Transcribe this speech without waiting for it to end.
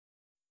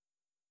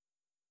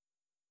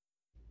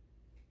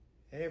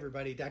Hey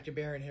everybody, Dr.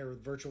 Barron here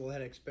with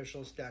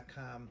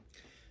virtualheadacheспecialist.com.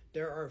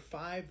 There are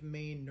 5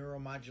 main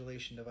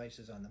neuromodulation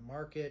devices on the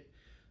market.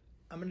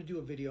 I'm going to do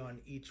a video on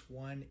each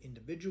one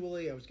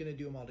individually. I was going to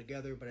do them all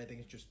together, but I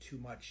think it's just too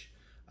much.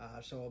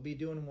 So I'll be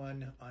doing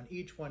one on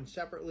each one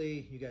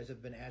separately. You guys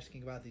have been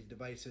asking about these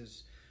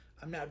devices.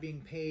 I'm not being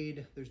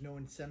paid. There's no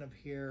incentive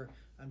here.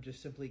 I'm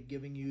just simply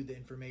giving you the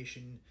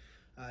information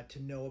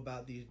to know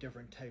about these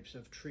different types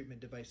of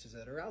treatment devices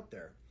that are out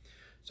there.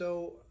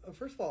 So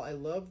first of all, I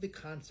love the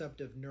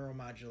concept of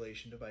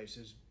neuromodulation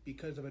devices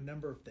because of a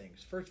number of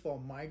things. First of all,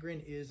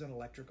 migraine is an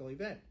electrical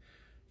event.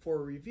 For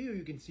a review,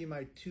 you can see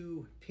my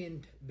 2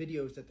 pinned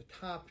videos at the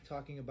top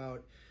talking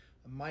about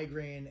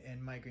migraine and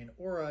migraine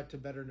aura to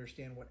better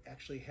understand what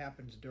actually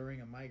happens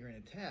during a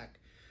migraine attack.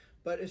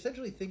 But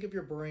essentially think of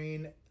your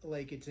brain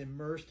like it's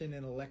immersed in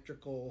an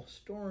electrical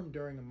storm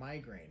during a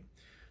migraine.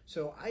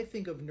 So I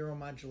think of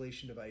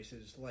neuromodulation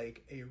devices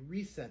like a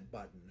reset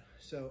button.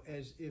 So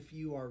as if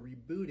you are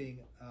rebooting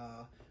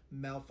a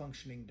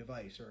malfunctioning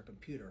device or a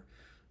computer.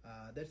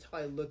 That's how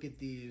I look at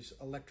these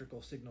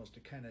electrical signals to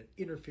kind of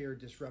interfere,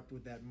 disrupt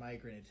with that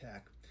migraine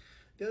attack.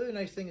 The other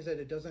nice thing is that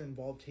it doesn't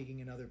involve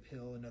taking another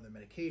pill, another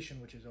medication,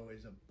 which is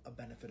always a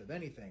benefit of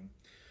anything.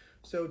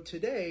 So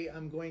today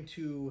I'm going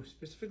to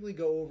specifically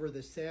go over the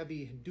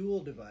SAVI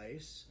Dual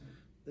device.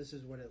 This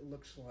is what it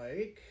looks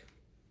like.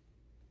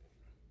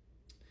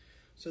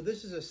 So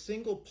this is a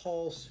single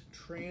pulse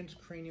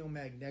transcranial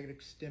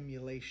magnetic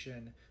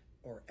stimulation,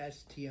 or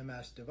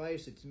sTMS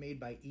device. It's made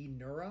by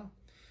eNeura.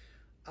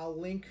 I'll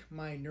link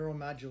my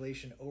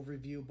neuromodulation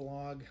overview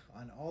blog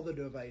on all the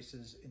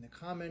devices in the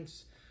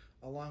comments,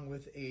 along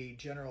with a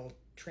general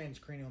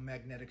transcranial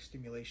magnetic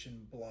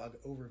stimulation blog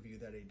overview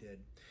that I did.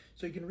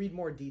 So you can read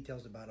more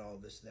details about all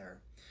of this there.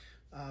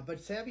 But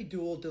SAVI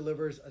Dual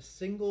delivers a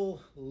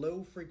single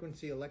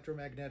low-frequency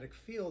electromagnetic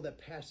field that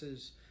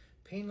passes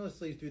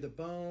painlessly through the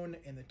bone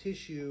and the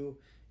tissue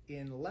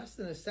in less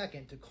than a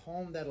second to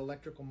calm that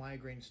electrical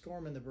migraine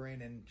storm in the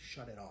brain and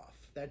shut it off.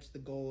 That's the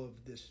goal of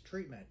this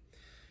treatment.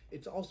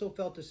 It's also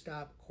felt to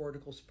stop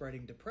cortical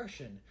spreading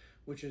depression,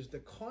 which is the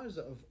cause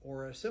of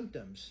aura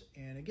symptoms.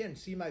 And again,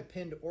 see my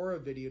pinned aura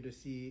video to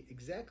see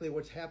exactly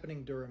what's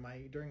happening during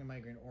a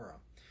migraine aura.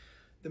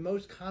 The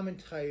most common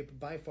type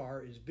by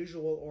far is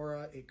visual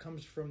aura. It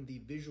comes from the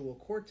visual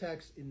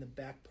cortex in the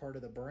back part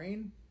of the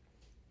brain.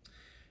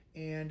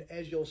 And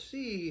as you'll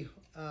see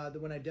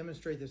when I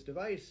demonstrate this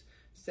device,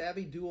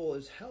 SAVI Dual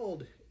is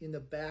held in the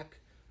back,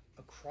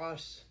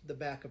 across the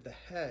back of the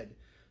head.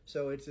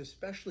 So it's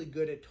especially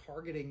good at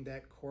targeting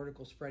that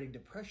cortical spreading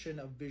depression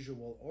of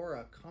visual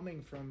aura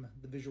coming from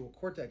the visual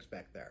cortex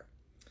back there.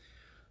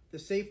 The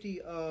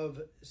safety of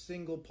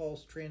single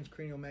pulse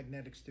transcranial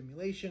magnetic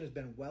stimulation has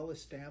been well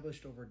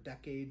established over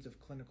decades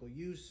of clinical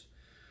use.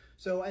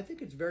 So I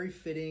think it's very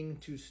fitting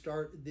to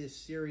start this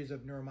series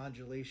of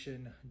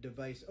neuromodulation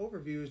device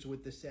overviews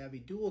with the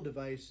SAVI Dual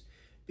device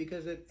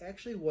because it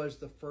actually was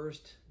the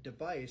first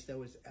device that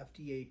was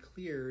FDA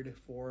cleared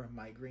for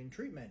migraine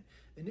treatment,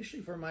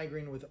 initially for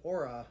migraine with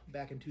aura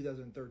back in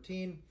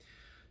 2013.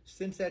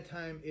 Since that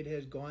time, it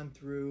has gone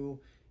through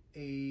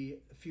a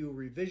few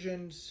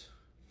revisions,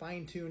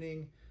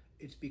 fine-tuning.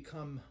 It's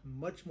become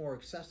much more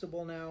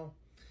accessible now.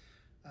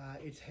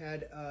 It's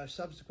had a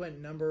subsequent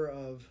number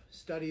of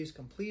studies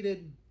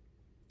completed,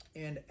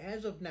 and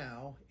as of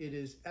now, it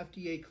is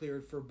FDA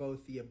cleared for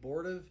both the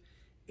abortive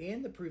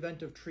and the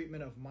preventive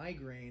treatment of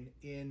migraine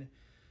in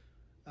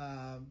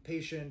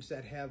patients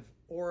that have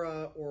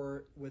aura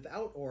or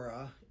without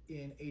aura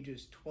in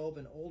ages 12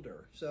 and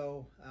older.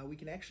 So we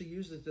can actually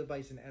use this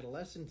device in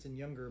adolescents and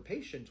younger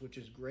patients, which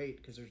is great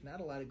because there's not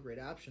a lot of great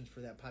options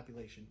for that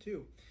population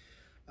too.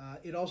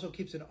 It also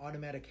keeps an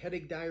automatic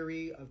headache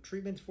diary of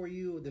treatments for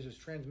you. This is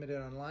transmitted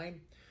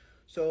online.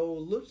 So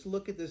let's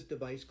look at this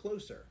device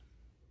closer.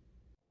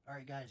 All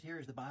right, guys, here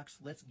is the box.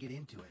 Let's get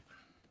into it.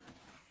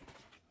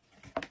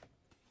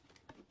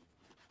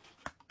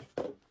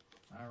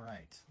 All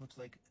right, looks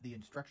like the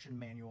instruction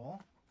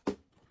manual.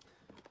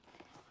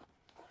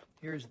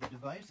 Here's the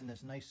device in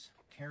this nice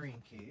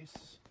carrying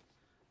case.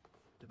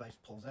 Device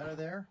pulls out of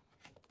there.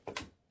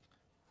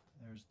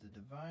 There's the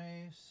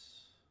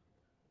device.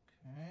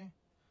 Okay.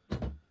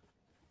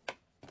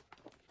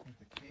 Here's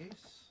the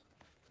case.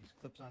 These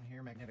clips on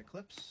here, magnetic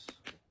clips.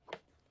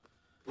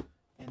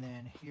 And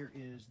then here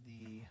is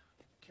the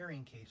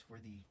carrying case for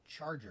the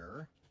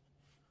charger.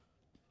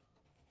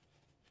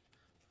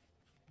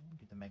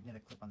 Get the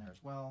magnetic clip on there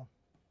as well.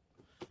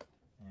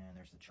 And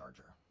there's the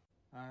charger.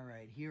 All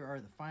right, here are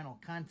the final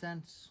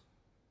contents.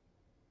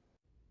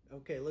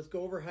 Okay, let's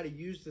go over how to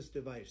use this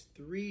device.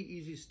 3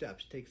 easy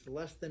steps. Takes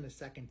less than a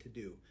second to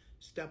do.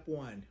 Step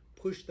 1,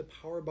 push the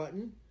power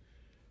button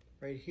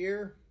right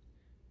here.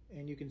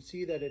 And you can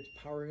see that it's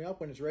powering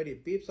up. When it's ready,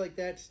 it beeps like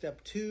that.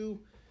 Step 2,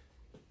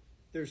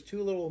 there's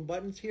 2 little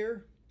buttons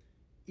here.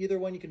 Either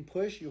one you can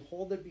push. You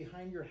hold it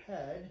behind your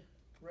head,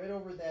 right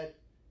over that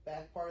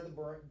back part of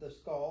the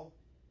skull,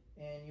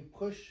 and you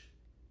push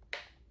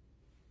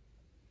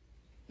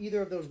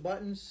either of those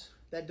buttons.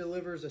 That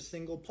delivers a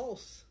single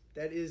pulse.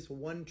 That is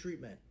one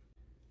treatment.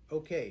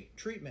 Okay,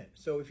 treatment.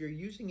 So if you're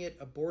using it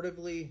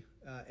abortively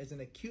as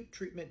an acute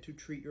treatment to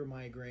treat your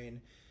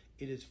migraine,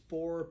 it is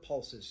 4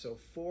 pulses. So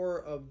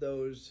 4 of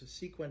those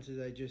sequences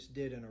I just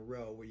did in a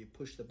row where you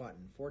push the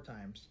button 4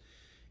 times.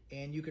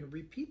 And you can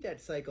repeat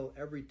that cycle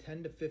every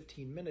 10 to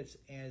 15 minutes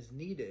as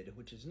needed,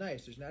 which is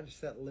nice. There's not a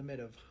set limit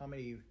of how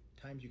many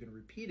times you can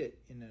repeat it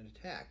in an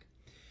attack.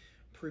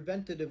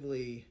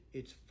 Preventatively,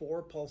 it's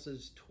 4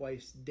 pulses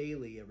twice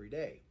daily every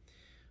day.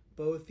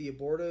 Both the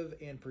abortive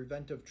and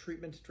preventive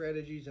treatment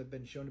strategies have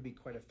been shown to be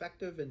quite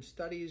effective in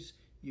studies.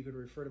 You can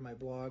refer to my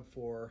blog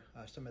for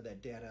some of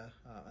that data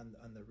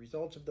on the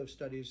results of those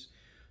studies.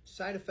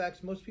 Side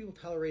effects, most people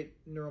tolerate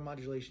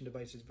neuromodulation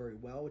devices very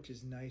well, which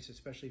is nice,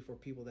 especially for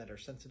people that are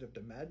sensitive to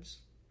meds.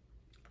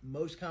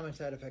 Most common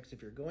side effects,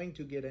 if you're going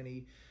to get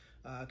any,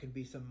 can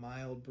be some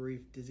mild,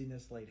 brief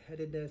dizziness,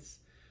 lightheadedness.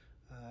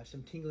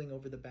 Some tingling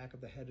over the back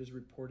of the head is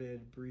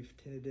reported, brief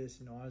tinnitus,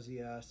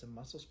 nausea, some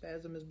muscle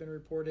spasm has been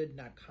reported.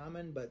 Not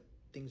common, but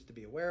things to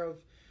be aware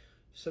of.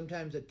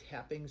 Sometimes a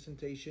tapping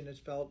sensation is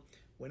felt.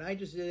 When I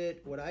just did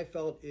it, what I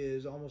felt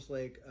is almost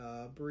like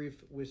a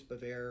brief wisp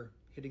of air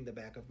hitting the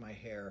back of my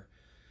hair.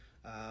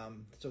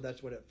 So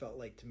that's what it felt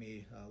like to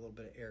me, a little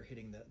bit of air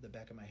hitting the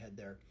back of my head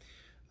there.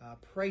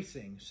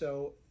 Pricing,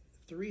 so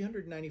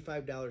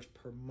 $395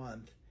 per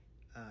month,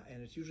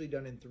 and it's usually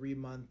done in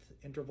 3-month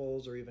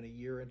intervals or even a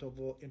year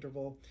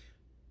interval.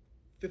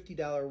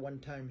 $50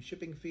 one-time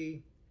shipping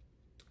fee.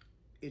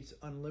 It's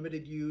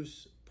unlimited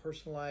use.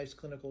 Personalized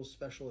clinical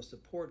specialist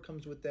support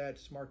comes with that.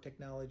 Smart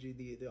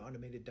technology, the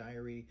automated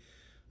diary.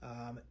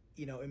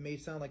 You know, it may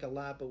sound like a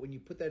lot, but when you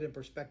put that in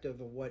perspective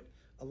of what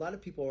a lot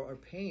of people are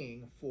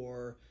paying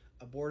for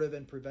abortive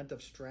and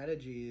preventive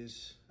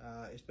strategies,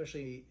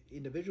 especially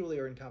individually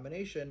or in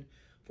combination,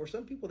 for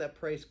some people that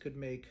price could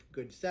make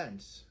good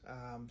sense.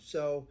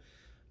 So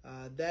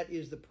that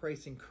is the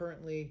pricing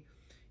currently.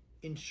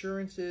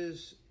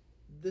 Insurances,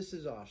 this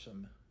is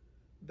awesome.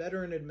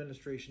 Veteran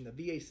Administration, the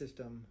VA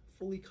system,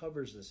 fully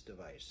covers this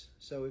device.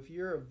 So if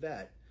you're a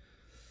vet,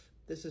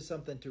 this is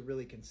something to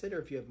really consider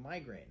if you have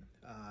migraine,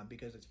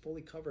 because it's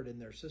fully covered in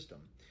their system.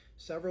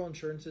 Several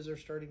insurances are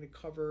starting to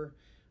cover.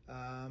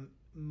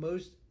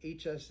 Most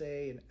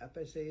HSA and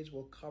FSAs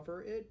will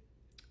cover it.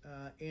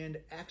 And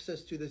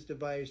access to this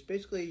device,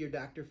 basically your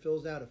doctor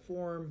fills out a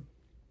form,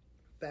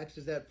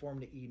 faxes that form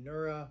to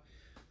eNeura.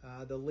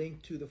 The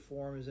link to the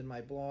form is in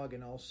my blog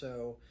and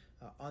also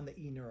on the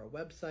eNeura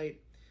website.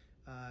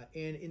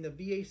 And in the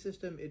VA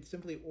system, it's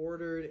simply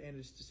ordered and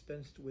it's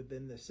dispensed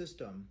within the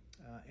system.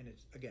 And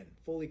it's, again,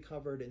 fully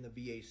covered in the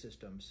VA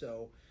system.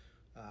 So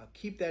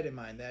keep that in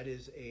mind. That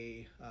is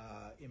a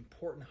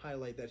important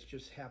highlight that's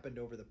just happened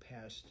over the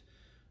past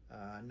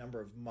number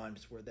of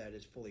months where that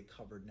is fully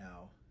covered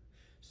now.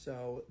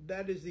 So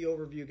that is the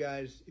overview,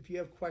 guys. If you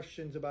have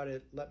questions about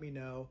it, let me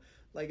know.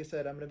 Like I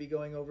said, I'm going to be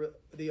going over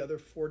the other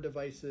 4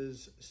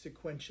 devices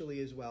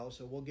sequentially as well,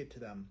 so we'll get to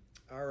them.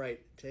 All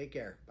right, take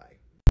care. Bye.